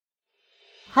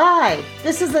Hi,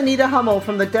 this is Anita Hummel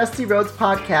from the Dusty Roads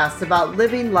podcast about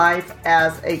living life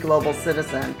as a global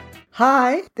citizen.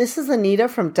 Hi, this is Anita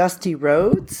from Dusty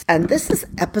Roads, and this is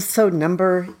episode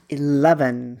number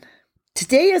 11.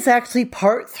 Today is actually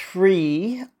part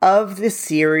 3 of this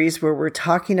series where we're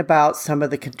talking about some of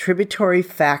the contributory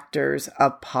factors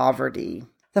of poverty.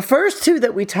 The first 2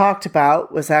 that we talked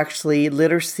about was actually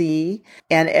literacy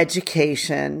and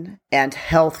education and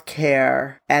health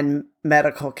care and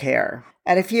medical care.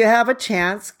 And if you have a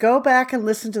chance, go back and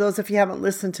listen to those if you haven't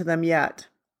listened to them yet.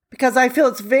 Because I feel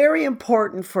it's very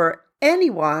important for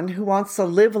anyone who wants to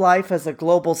live life as a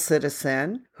global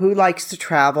citizen, who likes to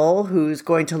travel, who's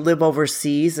going to live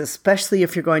overseas, especially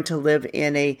if you're going to live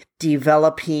in a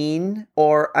developing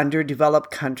or underdeveloped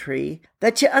country,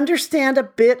 that you understand a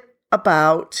bit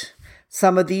about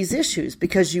some of these issues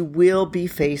because you will be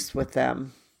faced with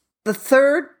them. The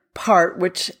third part,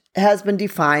 which has been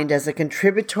defined as a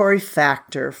contributory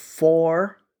factor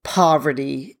for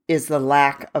poverty, is the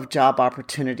lack of job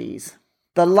opportunities.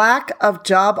 The lack of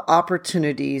job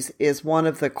opportunities is one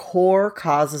of the core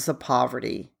causes of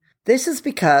poverty. This is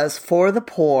because for the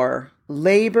poor,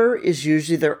 labor is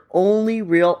usually their only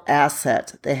real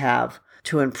asset they have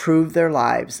to improve their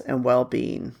lives and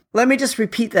well-being. Let me just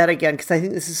repeat that again because I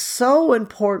think this is so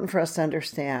important for us to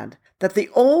understand. That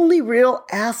the only real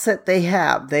asset they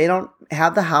don't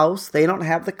have the house, they don't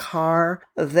have the car,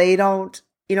 they don't,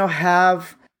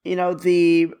 have, you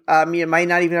might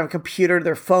not even have a computer,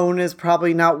 their phone is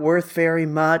probably not worth very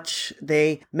much,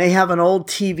 they may have an old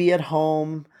TV at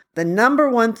home. The number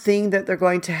one thing that they're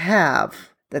going to have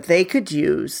that they could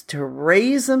use to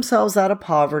raise themselves out of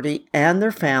poverty and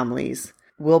their families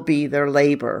will be their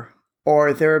labor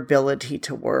or their ability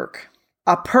to work.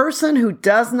 A person who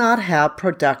does not have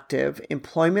productive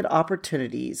employment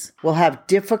opportunities will have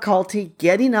difficulty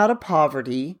getting out of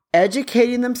poverty,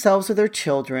 educating themselves or their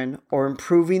children, or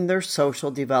improving their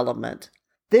social development.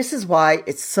 This is why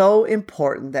it's so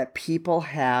important that people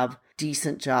have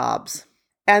decent jobs.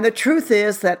 And the truth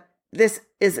is that this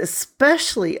is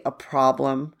especially a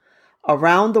problem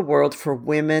around the world for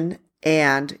women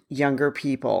and younger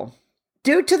people.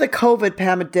 Due to the COVID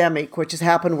pandemic, which has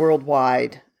happened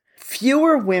worldwide,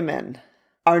 fewer women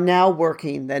are now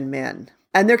working than men.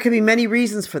 And there can be many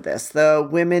reasons for this. The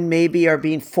women maybe are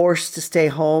being forced to stay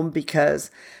home because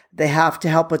they have to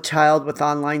help a child with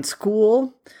online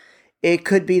school. It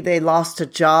could be they lost a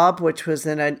job, which was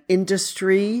in an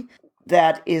industry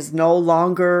that is no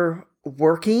longer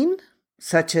working,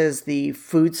 such as the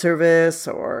food service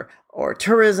or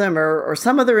tourism or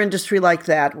some other industry like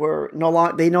that where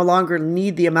they no longer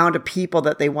need the amount of people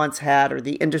that they once had, or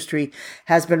the industry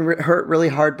has been hurt really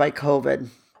hard by COVID.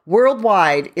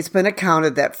 Worldwide, it's been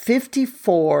accounted that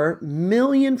 54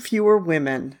 million fewer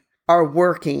women are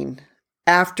working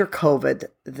after COVID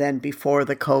than before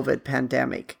the COVID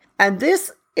pandemic. And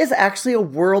this is actually a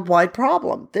worldwide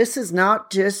problem. This is not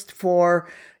just for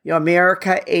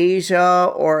America,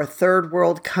 Asia, or a third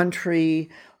world country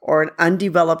or an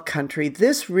undeveloped country.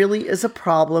 This really is a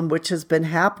problem which has been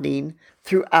happening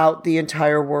throughout the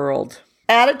entire world.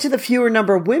 Added to the fewer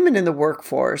number of women in the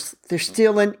workforce, there's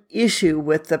still an issue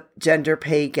with the gender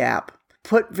pay gap.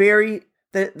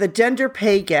 The gender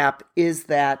pay gap is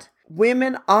that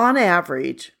women on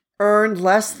average earn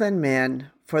less than men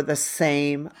for the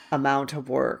same amount of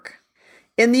work.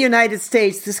 In the United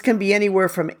States, this can be anywhere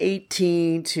from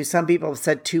 18 to some people have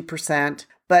said 2%.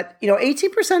 But,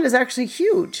 18% is actually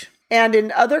huge. And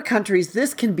in other countries,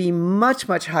 this can be much,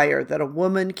 much higher, that a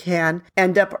woman can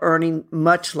end up earning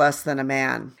much less than a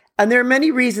man. And there are many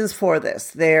reasons for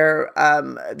this. There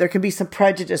can be some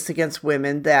prejudice against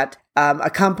women that a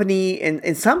company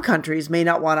in some countries may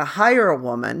not want to hire a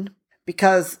woman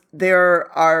because there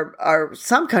are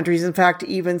some countries, in fact,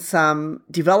 even some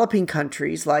developing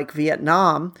countries like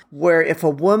Vietnam, where if a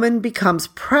woman becomes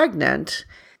pregnant,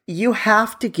 you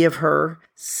have to give her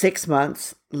 6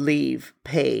 months leave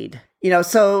paid.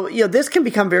 This can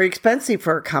become very expensive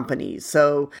for companies.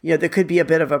 So, there could be a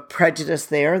bit of a prejudice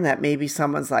there, and that maybe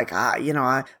someone's like,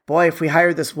 if we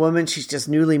hire this woman, she's just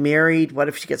newly married. What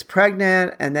if she gets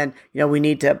pregnant? And then, we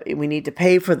need to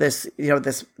pay for this,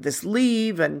 this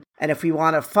leave. And if we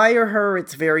want to fire her,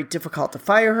 it's very difficult to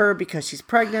fire her because she's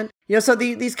pregnant. So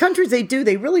these countries,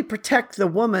 they really protect the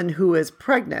woman who is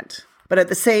pregnant. But at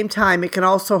the same time, it can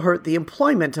also hurt the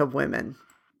employment of women.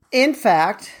 In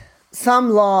fact, some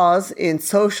laws in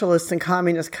socialist and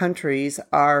communist countries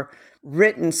are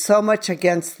written so much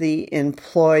against the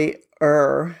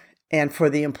employer and for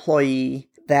the employee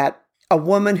that a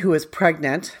woman who is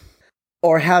pregnant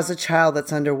or has a child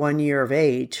that's under 1 year of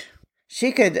age,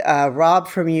 she could rob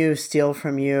from you, steal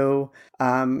from you,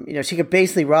 She could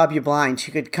basically rob you blind.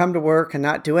 She could come to work and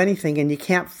not do anything, and you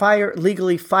can't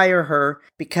legally fire her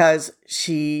because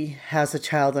she has a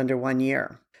child under 1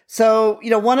 year. So,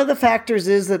 one of the factors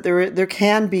is that there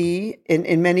can be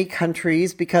in many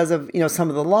countries, because of, some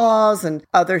of the laws and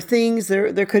other things,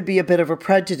 there could be a bit of a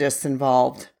prejudice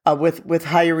involved with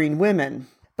hiring women.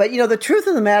 But, the truth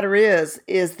of the matter is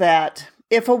that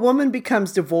if a woman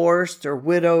becomes divorced or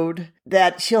widowed,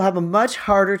 that she'll have a much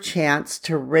harder chance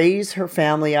to raise her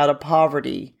family out of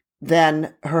poverty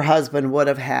than her husband would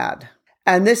have had.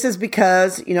 And this is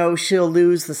because, she'll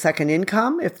lose the second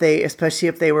income especially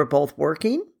if they were both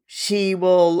working.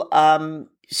 She'll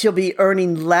be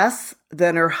earning less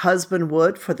than her husband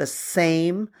would for the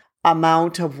same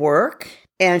amount of work.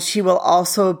 And she will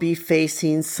also be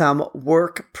facing some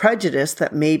work prejudice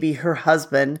that maybe her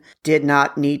husband did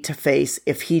not need to face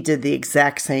if he did the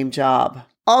exact same job.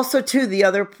 Also, too, the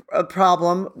other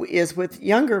problem is with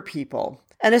younger people.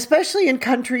 And especially in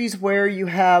countries where you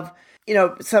have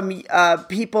some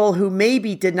people who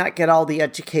maybe did not get all the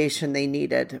education they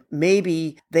needed.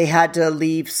 Maybe they had to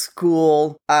leave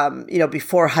school,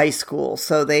 before high school,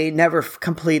 so they never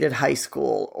completed high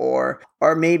school, or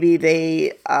maybe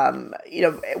they,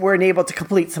 weren't able to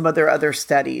complete some of their other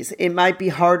studies. It might be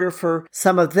harder for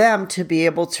some of them to be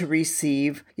able to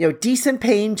receive, decent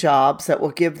paying jobs that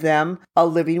will give them a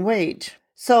living wage.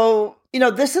 So,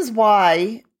 this is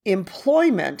why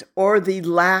employment, or the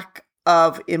lack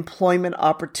of employment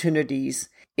opportunities,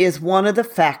 is one of the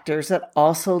factors that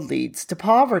also leads to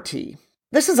poverty.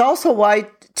 This is also why,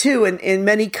 too, in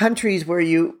many countries where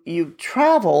you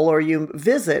travel or you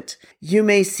visit, you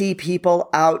may see people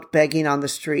out begging on the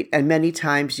street, and many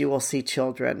times you will see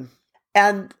children.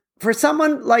 And for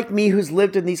someone like me who's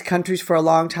lived in these countries for a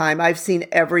long time, I've seen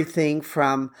everything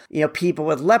from, people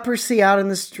with leprosy out in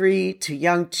the street, to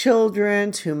young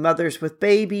children, to mothers with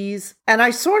babies. And I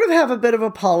sort of have a bit of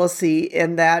a policy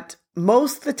in that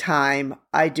most of the time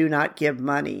I do not give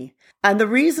money. And the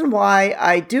reason why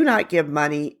I do not give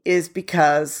money is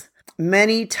because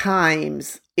many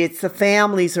times it's the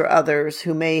families or others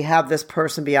who may have this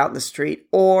person be out in the street,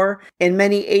 or in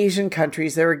many Asian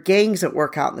countries, there are gangs that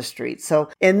work out in the street. So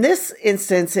in this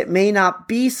instance, it may not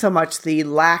be so much the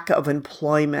lack of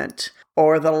employment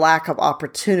or the lack of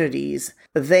opportunities.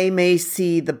 They may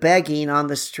see the begging on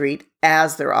the street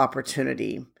as their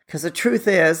opportunity. Because the truth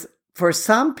is, for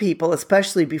some people,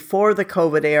 especially before the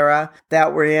COVID era,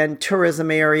 that were in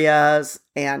tourism areas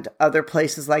and other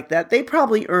places like that, they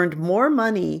probably earned more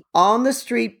money on the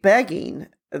street begging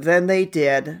than they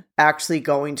did actually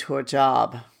going to a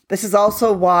job. This is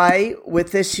also why,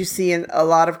 with this, you see in a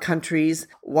lot of countries,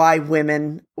 why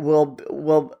women will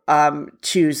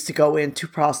choose to go into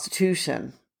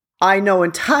prostitution. I know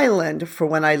in Thailand, for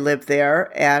when I lived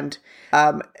there, and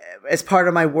as part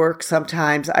of my work,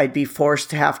 sometimes I'd be forced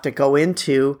to have to go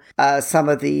into some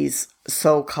of these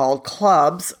so-called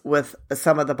clubs with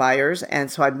some of the buyers. And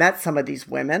so I met some of these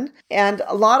women, and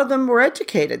a lot of them were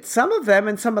educated. Some of them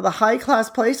in some of the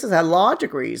high-class places had law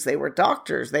degrees. They were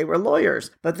doctors, they were lawyers,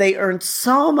 but they earned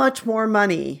so much more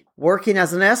money working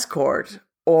as an escort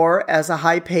or as a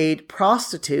high-paid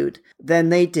prostitute than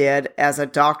they did as a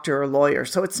doctor or lawyer.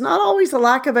 So it's not always a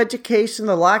lack of education,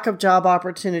 the lack of job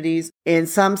opportunities. In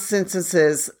some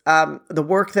instances, the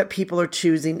work that people are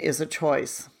choosing is a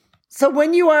choice. So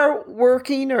when you are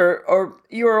working or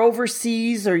you are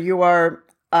overseas, or you are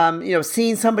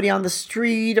seeing somebody on the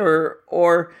street,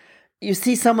 or you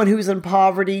see someone who's in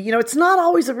poverty, it's not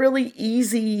always a really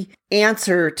easy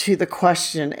answer to the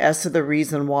question as to the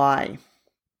reason why.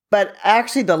 But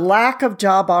actually, the lack of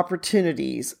job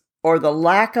opportunities or the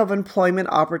lack of employment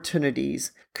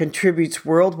opportunities contributes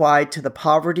worldwide to the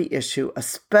poverty issue,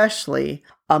 especially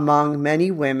among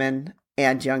many women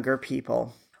and younger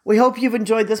people. We hope you've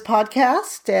enjoyed this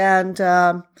podcast, and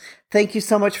thank you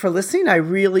so much for listening. I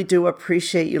really do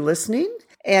appreciate you listening.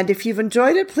 And if you've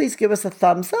enjoyed it, please give us a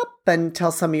thumbs up and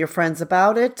tell some of your friends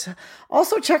about it.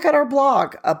 Also, check out our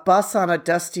blog, A Bus on a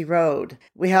Dusty Road.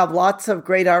 We have lots of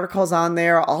great articles on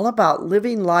there all about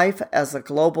living life as a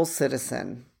global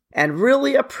citizen. And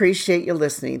really appreciate you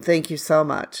listening. Thank you so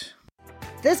much.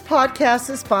 This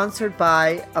podcast is sponsored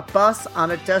by A Bus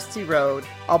on a Dusty Road,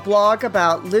 a blog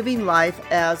about living life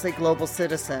as a global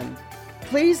citizen.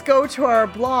 Please go to our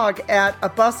blog at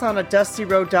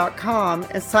abusonadastyroad.com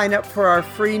and sign up for our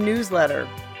free newsletter.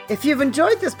 If you've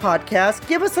enjoyed this podcast,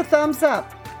 give us a thumbs up,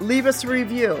 leave us a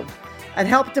review, and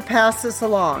help to pass this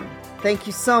along. Thank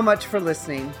you so much for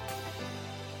listening.